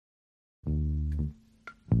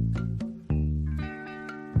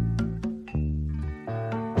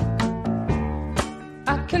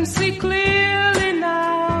can see clearly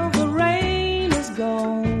now, the rain is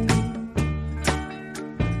gone.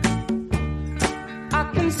 I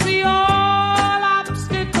can see all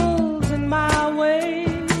obstacles in my way.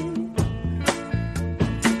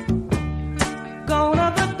 Gone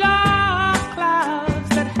are the dark clouds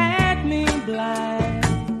that had me blind.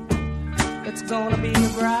 It's gonna be a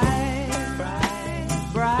bright, bright,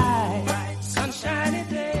 bright, sunshiny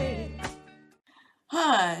day.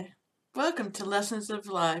 Hi, welcome to Lessons of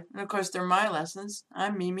Life. And of course, they're my lessons.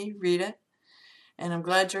 I'm Mimi Rita, and I'm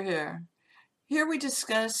glad you're here. Here we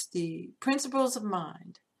discuss the principles of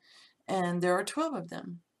mind, and there are 12 of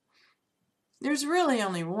them. There's really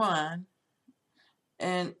only one,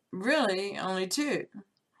 and really only two,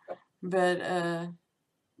 but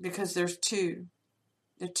because there's two,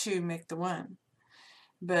 the two make the one.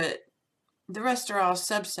 But the rest are all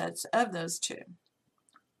subsets of those two.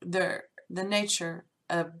 They're the nature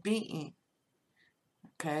of being,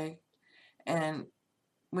 okay? And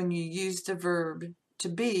when you use the verb to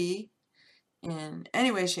be in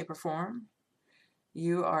any way, shape, or form,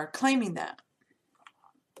 you are claiming that,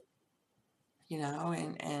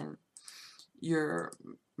 and you're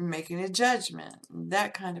making a judgment,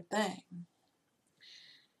 that kind of thing.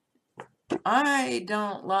 I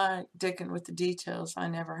don't like dicking with the details. I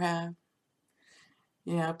never have.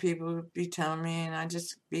 People would be telling me, and I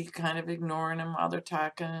just be kind of ignoring them while they're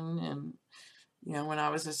talking. And, when I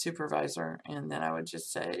was a supervisor, and then I would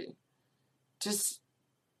just say, just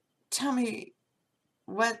tell me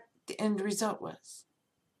what the end result was.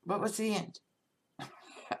 What was the end?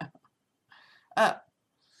 Oh,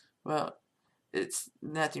 well, it's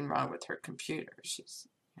nothing wrong with her computer. She's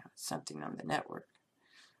something on the network.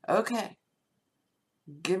 Okay,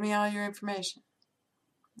 give me all your information.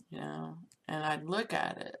 And I'd look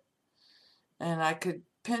at it, and I could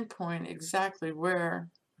pinpoint exactly where.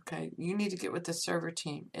 Okay, you need to get with the server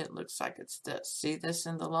team. It looks like it's this. See this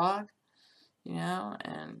in the log?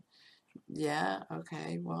 And yeah,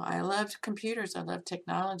 okay. Well, I loved computers. I loved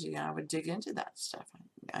technology. I would dig into that stuff.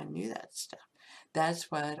 I knew that stuff. That's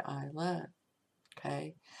what I love.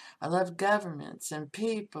 Okay. I love governments and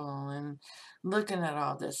people and looking at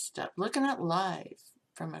all this stuff, looking at life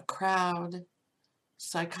from a crowd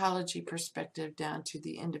psychology perspective down to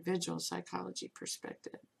the individual psychology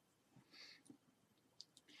perspective.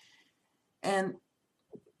 And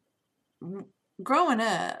growing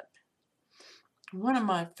up, one of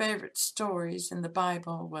my favorite stories in the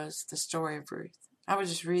Bible was the story of Ruth. I would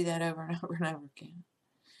just read that over and over and over again.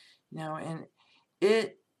 And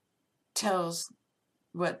it tells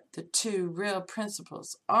what the two real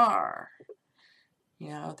principles are.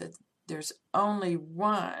 That there's only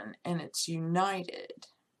one and it's united.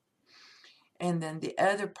 And then the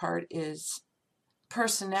other part is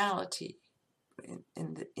personality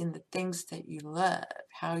in the things that you love,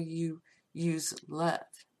 how you use love.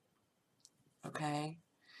 Okay?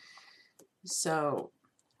 So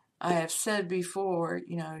I have said before,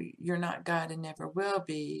 you're not God and never will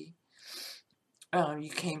be. You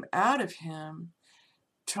came out of him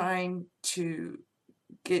trying to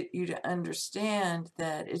get you to understand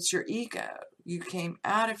that it's your ego. You came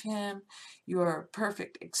out of him. You are a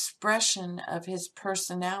perfect expression of his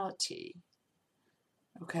personality.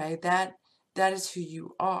 Okay, that is who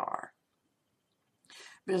you are.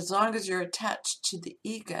 But as long as you're attached to the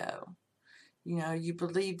ego, you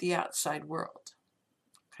believe the outside world.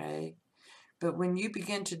 Okay, but when you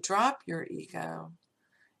begin to drop your ego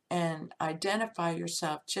and identify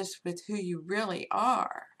yourself just with who you really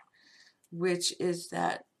are, which is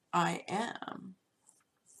that I am,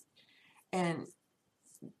 and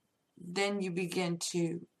then you begin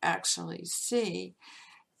to actually see,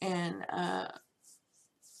 and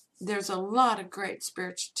there's a lot of great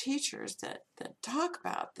spiritual teachers that talk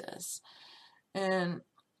about this,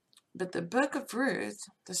 but the book of Ruth,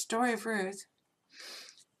 the story of Ruth,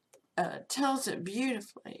 tells it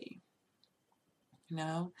beautifully,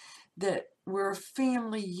 that we're a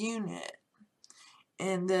family unit,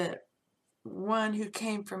 and that one who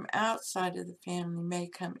came from outside of the family may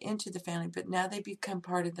come into the family, but now they become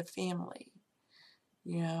part of the family.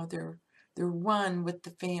 They're one with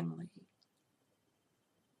the family.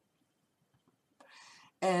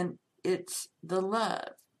 And it's the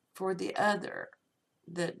love for the other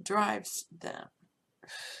that drives them.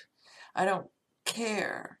 I don't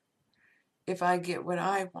care if I get what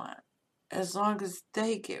I want, as long as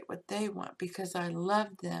they get what they want, because I love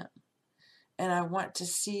them and I want to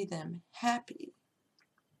see them happy.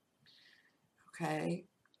 Okay?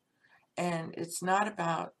 And it's not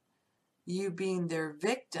about you being their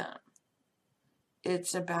victim.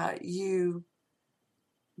 It's about you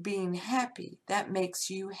being happy. That makes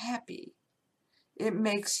you happy. It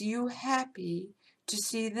makes you happy to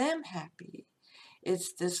see them happy.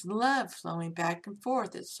 It's this love flowing back and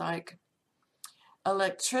forth. It's like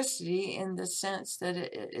electricity in the sense that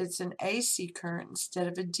it's an AC current instead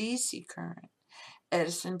of a DC current.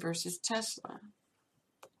 Edison versus Tesla.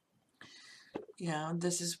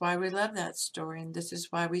 This is why we love that story, and this is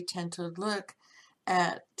why we tend to look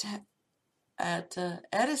at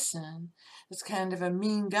Edison as kind of a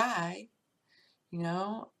mean guy,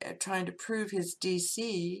 trying to prove his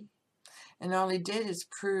DC, and all he did is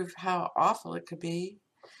prove how awful it could be,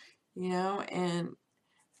 and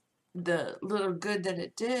the little good that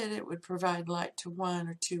it did, it would provide light to one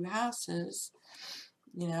or two houses,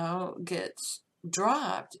 gets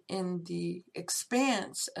dropped in the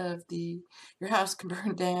expanse of your house can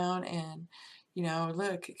burn down, and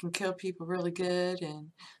look, it can kill people really good,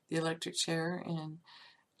 and the electric chair and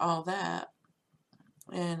all that,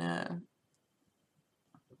 and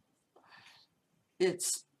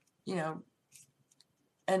it's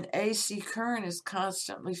an AC current is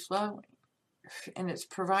constantly flowing, and it's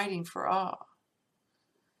providing for all,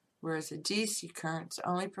 whereas a DC current is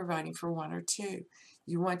only providing for one or two.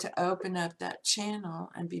 You want to open up that channel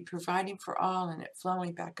and be providing for all, and it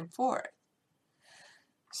flowing back and forth.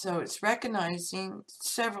 So it's recognizing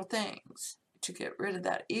several things to get rid of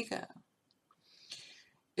that ego.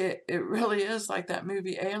 It really is like that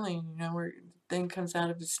movie Alien, where the thing comes out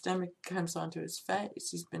of his stomach, comes onto his face.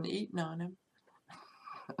 He's been eating on him.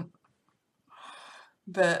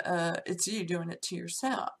 But it's you doing it to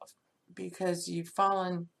yourself, because you've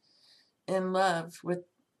fallen in love with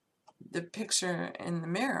the picture in the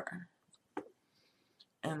mirror,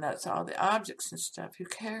 and that's all the objects and stuff. Who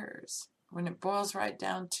cares? When it boils right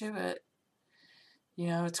down to it,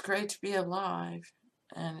 it's great to be alive,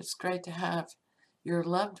 and it's great to have your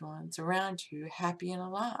loved ones around you happy and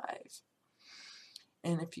alive.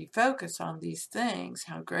 And if you focus on these things,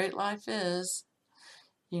 how great life is,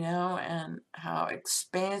 and how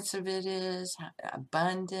expansive it is, how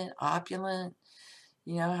abundant, opulent,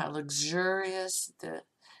 how luxurious the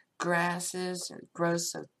grass is, it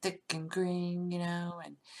grows so thick and green,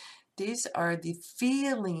 and these are the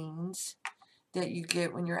feelings that you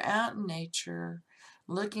get when you're out in nature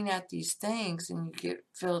looking at these things, and you get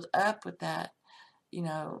filled up with that,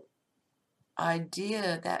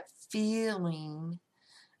 idea, that feeling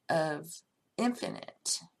of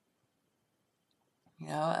infinite,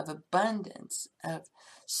 of abundance, of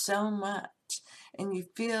so much. And you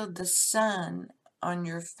feel the sun on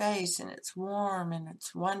your face, and it's warm and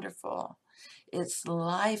it's wonderful. It's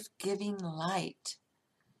life-giving light.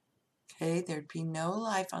 Okay, there'd be no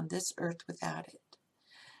life on this earth without it.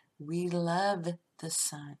 We love the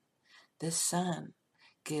sun. The sun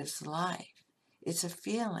gives life. It's a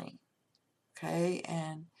feeling. Okay,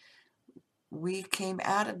 and we came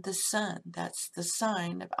out of the sun. That's the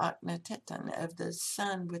sign of Akhenaten, of the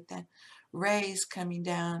sun with the rays coming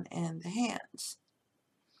down in the hands.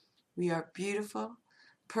 We are beautiful,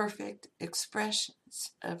 perfect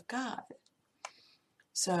expressions of God.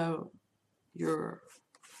 So your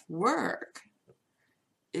work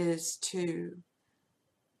is to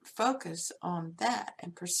focus on that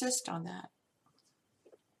and persist on that.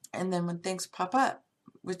 And then when things pop up,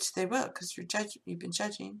 which they will, because you've been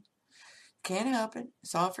judging, can't help it.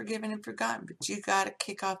 It's all forgiven and forgotten, but you got to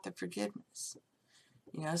kick off the forgiveness.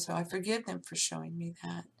 So I forgive them for showing me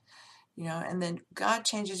that. And then God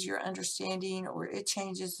changes your understanding, or it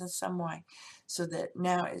changes in some way, so that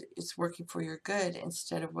now it's working for your good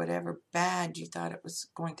instead of whatever bad you thought it was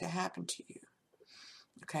going to happen to you.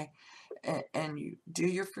 Okay? And you do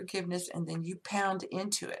your forgiveness, and then you pound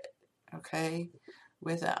into it, okay?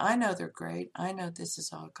 With I know they're great. I know this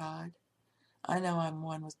is all God. I know I'm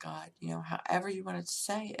one with God. However you want to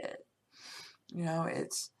say it.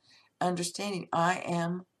 It's understanding I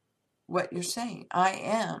am what you're saying. I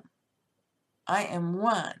am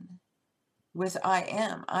one with I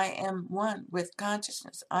am. I am one with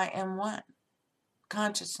consciousness. I am one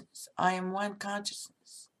consciousness. I am one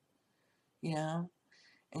consciousness.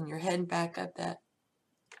 And you're heading back up that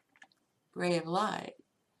ray of light,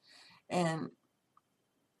 and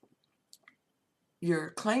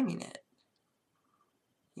you're claiming it.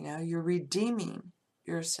 You're redeeming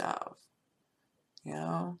yourself.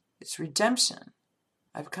 It's redemption.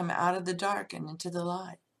 I've come out of the dark and into the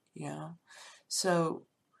light. So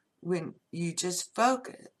when you just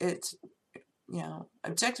focus, it's,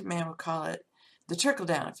 Objective Man would call it the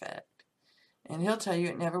trickle-down effect. And he'll tell you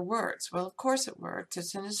it never works. Well, of course it works.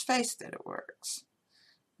 It's in his face that it works.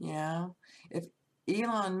 If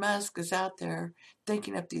Elon Musk is out there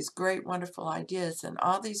thinking up these great, wonderful ideas and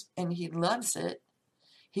all these, and he loves it.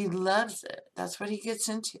 He loves it. That's what he gets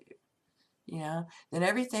into. then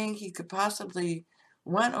everything he could possibly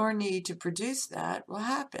want or need to produce that will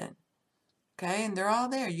happen. Okay, and they're all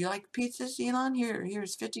there. You like pizzas, Elon?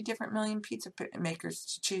 Here's 50 different million pizza makers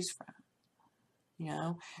to choose from.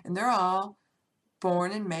 And they're all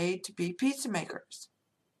born and made to be pizza makers.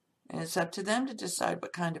 And it's up to them to decide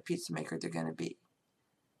what kind of pizza maker they're going to be.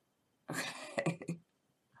 Okay.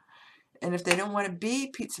 And if they don't want to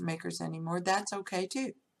be pizza makers anymore, that's okay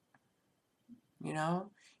too. You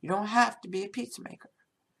don't have to be a pizza maker.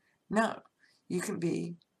 No, you can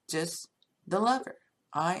be just the lover.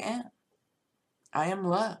 I am. I am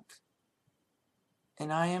love.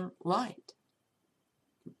 And I am light.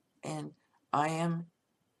 And I am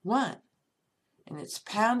one. And it's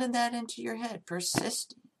pounding that into your head,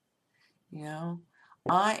 persisting.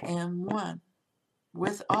 I am one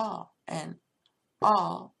with all, and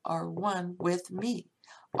all are one with me.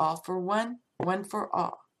 All for one, one for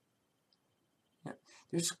all.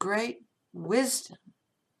 There's great wisdom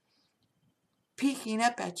peeking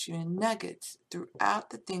up at you in nuggets throughout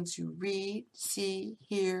the things you read, see,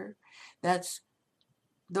 hear. That's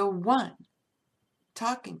the one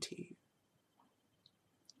talking to you.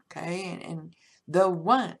 Okay? And the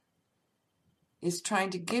one is trying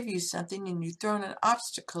to give you something, and you've thrown an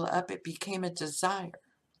obstacle up, it became a desire.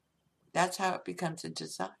 That's how it becomes a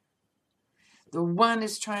desire. The one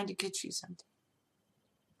is trying to get you something.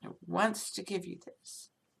 It wants to give you this.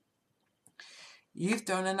 You've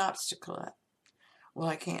thrown an obstacle up. Well,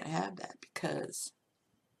 I can't have that because.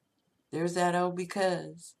 There's that old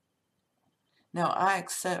because. No, I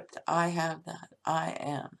accept I have that. I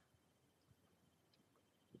am.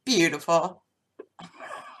 Beautiful.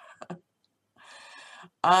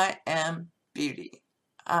 I am beauty.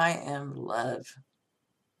 I am love.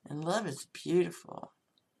 And love is beautiful.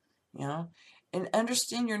 And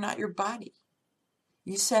understand you're not your body.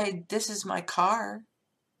 You say, this is my car.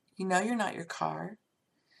 You're not your car.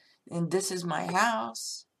 And this is my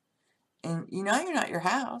house. And you're not your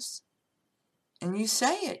house. And you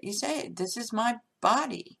say it. This is my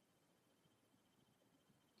body.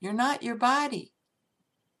 You're not your body.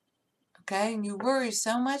 Okay? And you worry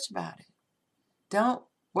so much about it. Don't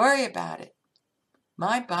worry about it.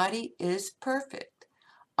 My body is perfect.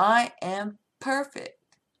 I am perfect.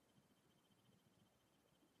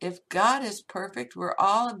 If God is perfect, we're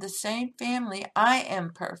all of the same family. I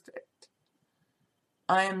am perfect.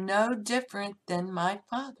 I am no different than my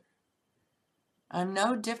Father. I'm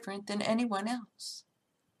no different than anyone else.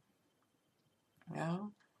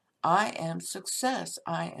 I am success.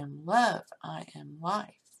 I am love. I am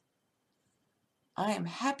life. I am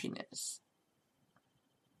happiness.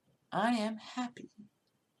 I am happy.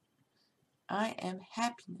 I am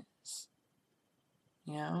happiness.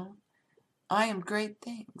 I am great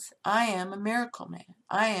things. I am a miracle man.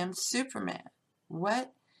 I am Superman.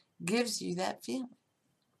 What gives you that feeling?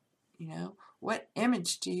 What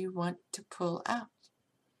image do you want to pull out?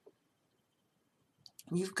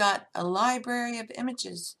 You've got a library of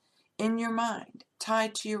images in your mind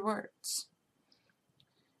tied to your words.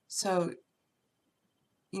 So,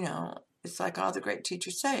 it's like all the great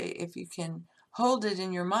teachers say, if you can hold it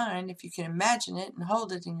in your mind, if you can imagine it and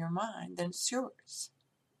hold it in your mind, then it's yours.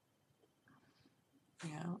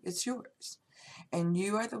 It's yours. And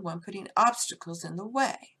you are the one putting obstacles in the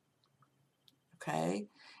way. Okay?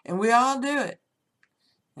 And we all do it.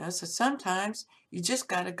 So sometimes you just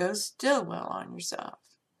got to go Stillwell on yourself.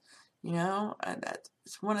 And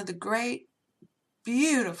that's one of the great,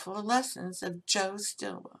 beautiful lessons of Joe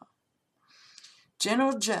Stillwell.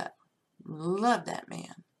 General Joe. Love that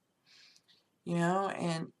man.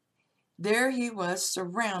 And there he was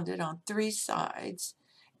surrounded on 3 sides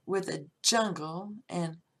with a jungle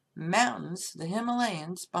and mountains, the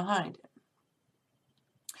Himalayas, behind him.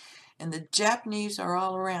 And the Japanese are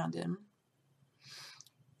all around him.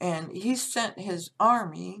 And he sent his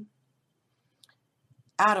army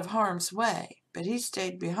out of harm's way, but he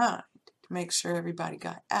stayed behind to make sure everybody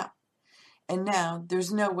got out. And now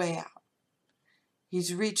there's no way out.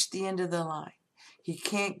 He's reached the end of the line. He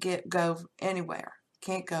can't go anywhere.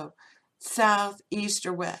 Can't go south, east,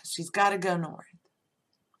 or west. He's got to go north.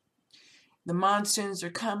 The monsoons are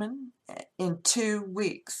coming in 2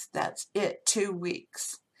 weeks. That's it, 2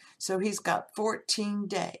 weeks. So he's got 14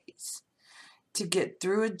 days to get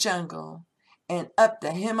through a jungle and up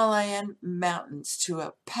the Himalayan mountains to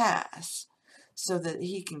a pass so that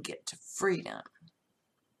he can get to freedom.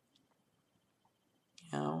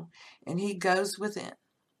 And he goes within.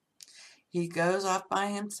 He goes off by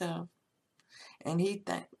himself, and he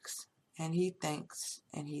thinks, and he thinks,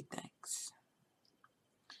 and he thinks.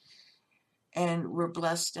 And we're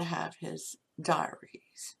blessed to have his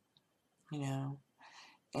diaries,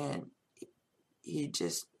 and he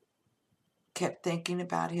just kept thinking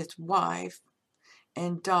about his wife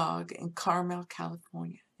and dog in Carmel,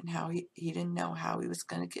 California, and how he didn't know how he was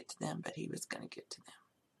going to get to them, but he was going to get to them.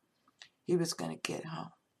 He was going to get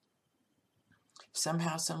home.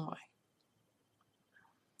 Somehow, some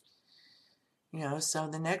way. So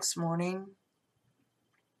the next morning,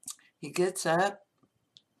 he gets up.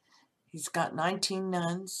 He's got 19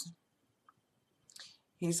 nuns.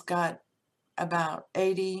 He's got about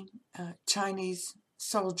 80 Chinese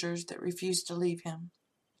soldiers that refused to leave him.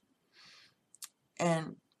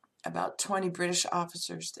 And about 20 British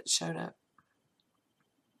officers that showed up.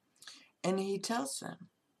 And he tells them,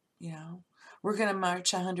 we're going to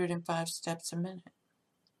march 105 steps a minute.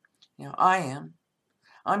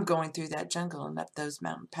 I'm going through that jungle and up those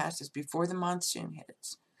mountain passes before the monsoon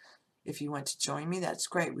hits. If you want to join me, that's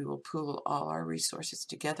great. We will pool all our resources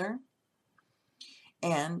together.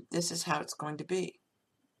 And this is how it's going to be.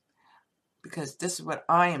 Because this is what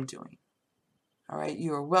I am doing. All right,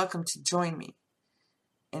 you are welcome to join me.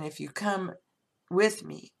 And if you come with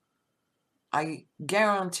me, I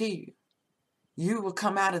guarantee you will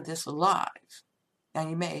come out of this alive. Now,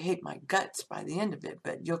 you may hate my guts by the end of it,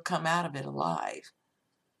 but you'll come out of it alive.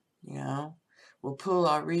 We'll pool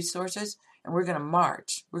our resources, and we're going to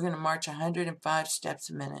march. We're going to march 105 steps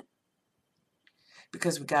a minute.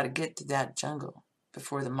 Because we got to get to that jungle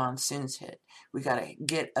before the monsoons hit. We got to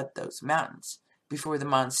get up those mountains before the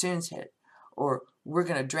monsoons hit. Or we're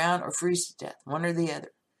going to drown or freeze to death, one or the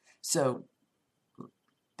other. So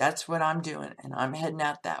that's what I'm doing, and I'm heading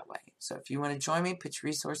out that way. So if you want to join me, put your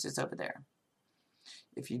resources over there.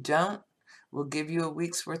 If you don't, we'll give you a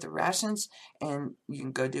week's worth of rations, and you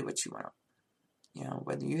can go do what you want.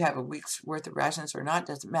 Whether you have a week's worth of rations or not,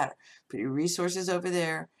 doesn't matter. Put your resources over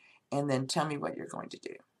there, and then tell me what you're going to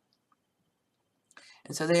do.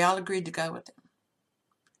 And so they all agreed to go with him.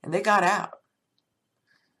 And they got out.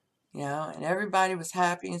 And everybody was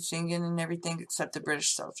happy and singing and everything except the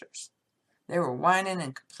British soldiers. They were whining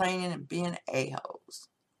and complaining and being a-holes.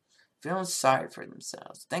 Feeling sorry for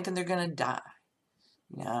themselves. Thinking they're going to die.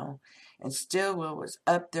 And Stilwell was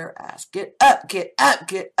up their ass. Get up, get up,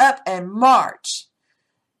 get up, and march.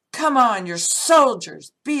 Come on, you're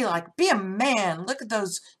soldiers. Be a man. Look at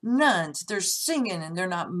those nuns. They're singing and they're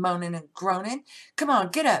not moaning and groaning. Come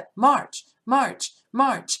on, get up. March, march,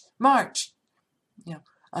 march, march.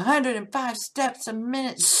 105 steps a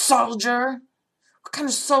minute, soldier. What kind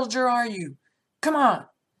of soldier are you? Come on.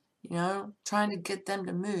 Trying to get them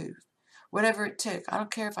to move. Whatever it took. I don't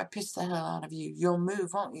care if I piss the hell out of you. You'll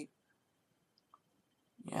move, won't you?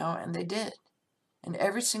 And they did. And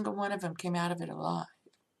every single one of them came out of it alive.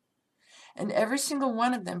 And every single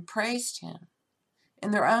one of them praised him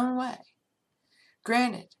in their own way.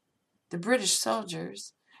 Granted, the British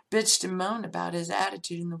soldiers bitched and moaned about his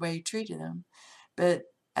attitude and the way he treated them. But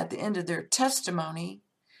at the end of their testimony,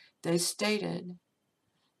 they stated,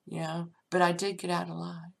 but I did get out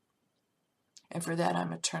alive. And for that,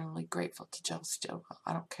 I'm eternally grateful to Joe Stilwell.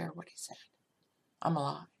 I don't care what he said. I'm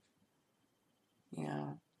alive.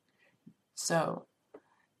 So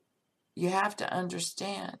you have to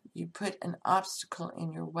understand, you put an obstacle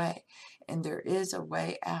in your way, and there is a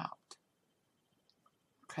way out.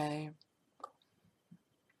 Okay?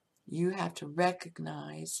 You have to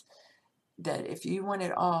recognize that if you want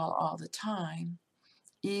it all the time,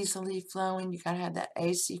 easily flowing, you got to have that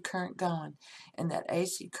AC current going. And that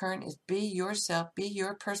AC current is be yourself, be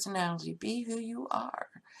your personality, be who you are.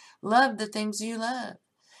 Love the things you love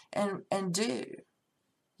and do.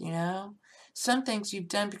 Some things you've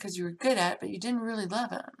done because you were good at, but you didn't really love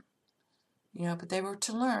them. But they were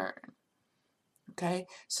to learn. Okay?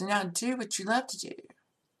 So now do what you love to do.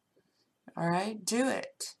 All right? Do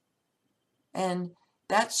it. And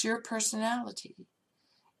that's your personality.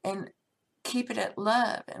 And keep it at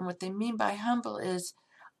love. And what they mean by humble is,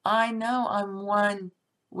 I know I'm one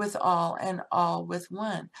with all and all with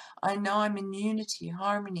one. I know I'm in unity,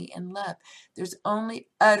 harmony, and love. There's only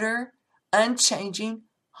utter, unchanging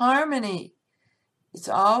harmony. It's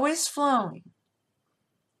always flowing.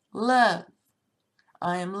 Love.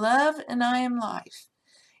 I am love and I am life.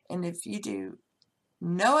 And if you do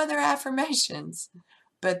no other affirmations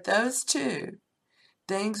but those two,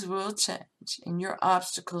 things will change and your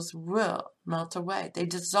obstacles will melt away. They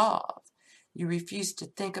dissolve. You refuse to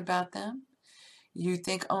think about them. You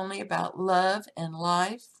think only about love and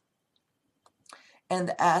life and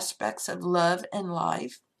the aspects of love and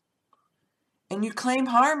life. And you claim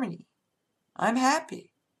harmony. I'm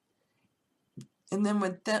happy. And then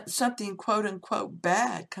when something quote unquote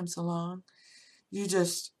bad comes along, you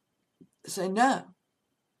just say, no.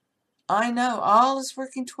 I know all is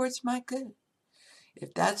working towards my good.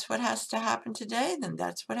 If that's what has to happen today, then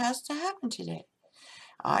that's what has to happen today.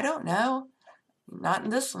 I don't know, not in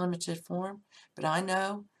this limited form, but I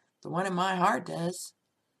know the one in my heart does,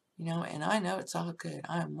 and I know it's all good.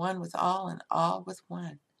 I am one with all and all with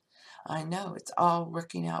one. I know it's all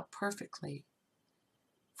working out perfectly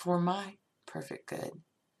for my perfect good.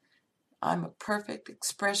 I'm a perfect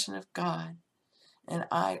expression of God, and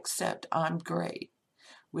I accept I'm great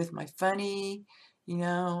with my funny,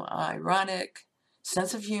 ironic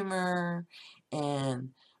sense of humor and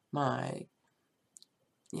my,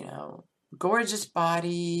 gorgeous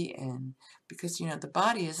body. And because, the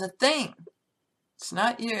body is a thing, it's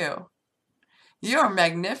not you. You're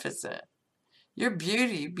magnificent. Your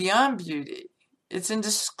beauty, beyond beauty. It's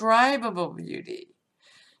indescribable beauty.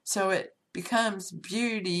 So it becomes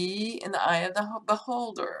beauty in the eye of the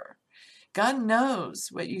beholder. God knows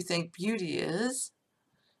what you think beauty is.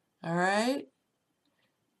 All right?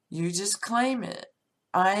 You just claim it.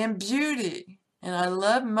 I am beauty, and I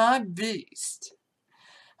love my beast.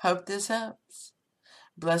 Hope this helps.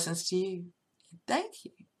 Blessings to you. Thank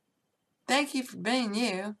you. Thank you for being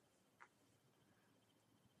you.